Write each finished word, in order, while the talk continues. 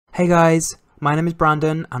Hey guys, my name is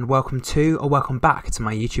Brandon and welcome to or welcome back to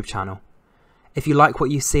my YouTube channel. If you like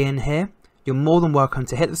what you see in here, you're more than welcome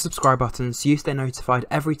to hit the subscribe button so you stay notified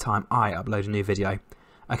every time I upload a new video.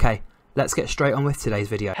 Okay, let's get straight on with today's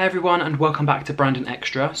video. Hey everyone and welcome back to Brandon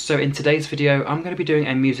Extra. So in today's video, I'm going to be doing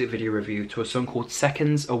a music video review to a song called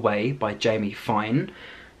Seconds Away by Jamie Fine.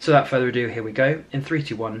 So without further ado, here we go. In 3,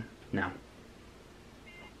 2, 1, now.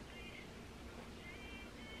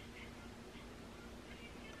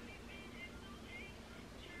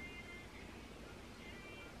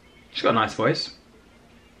 She's got a nice voice.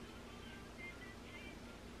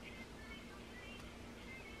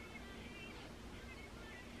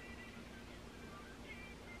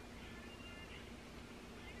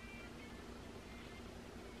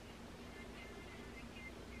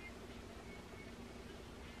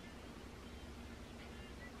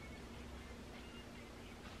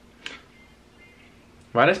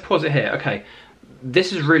 Right, let's pause it here. Okay,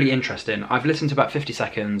 this is really interesting. I've listened to about 50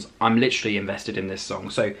 seconds. I'm literally invested in this song.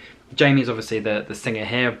 So Jamie is obviously the singer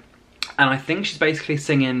here, and I think she's basically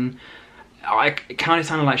singing, it kind of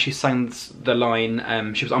sounded like she sang the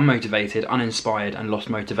line, she was unmotivated, uninspired and lost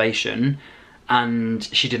motivation, and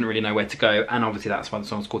she didn't really know where to go, and obviously that's why the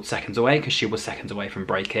song's called Seconds Away, because she was seconds away from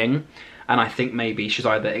breaking. And I think maybe she's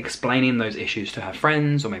either explaining those issues to her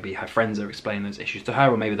friends, or maybe her friends are explaining those issues to her,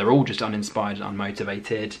 or maybe they're all just uninspired and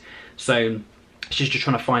unmotivated. So she's just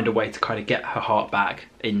trying to find a way to kind of get her heart back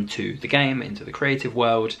into the game, into the creative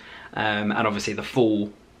world. And obviously the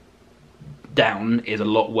fall down is a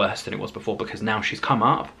lot worse than it was before, because now she's come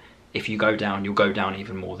up. If you go down, you'll go down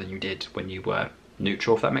even more than you did when you were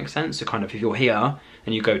neutral, if that makes sense. So kind of if you're here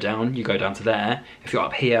and you go down to there. If you're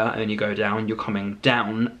up here and you go down, you're coming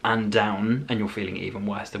down, and you're feeling even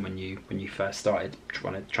worse than when you first started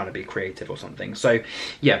trying to be creative or something. So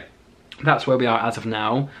yeah, that's where we are as of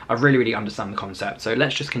now. I really understand the concept. So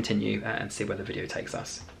let's just continue and see where the video takes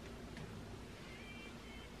us.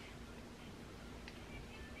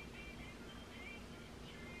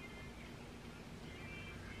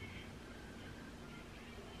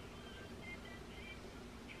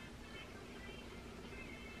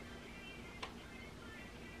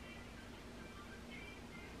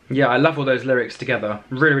 Yeah, I love all those lyrics together.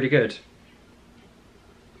 Really good.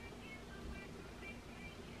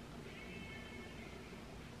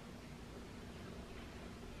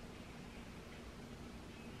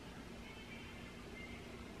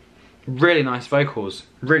 Really nice vocals.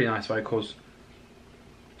 Really nice vocals.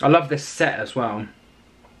 I love this set as well.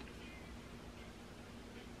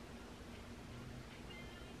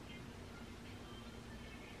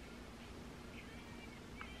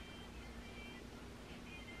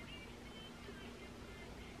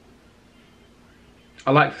 I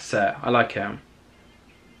like the set, I like it.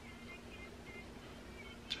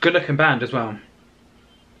 Good looking band as well.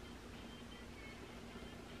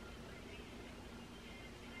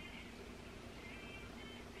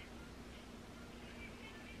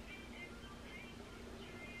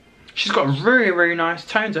 She's got really nice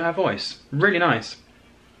tone to her voice. Really nice.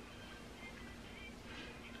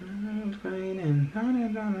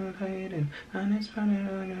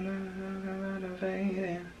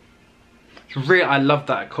 Really, I love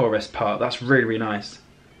that chorus part. That's really nice.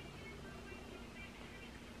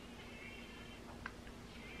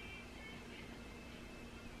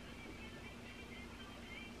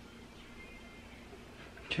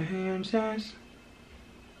 Changes.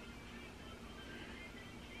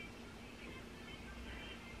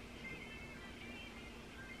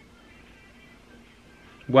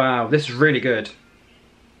 Wow, this is really good.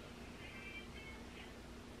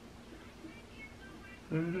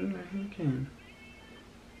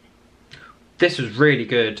 This was really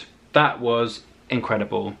good. That was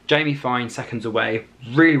incredible. Jamie Fine, Seconds Away.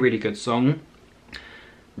 Really good song.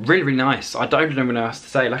 Really nice. I don't know what else to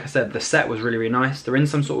say. Like I said, the set was really nice. They're in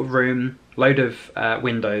some sort of room, load of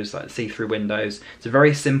windows, like see-through windows. It's a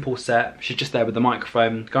very simple set. She's just there with the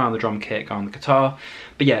microphone, guy on the drum kit, guy on the guitar.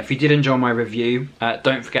 But yeah, if you did enjoy my review,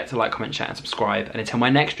 don't forget to like, comment, share and subscribe. And until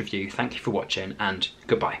my next review, thank you for watching and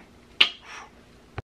goodbye.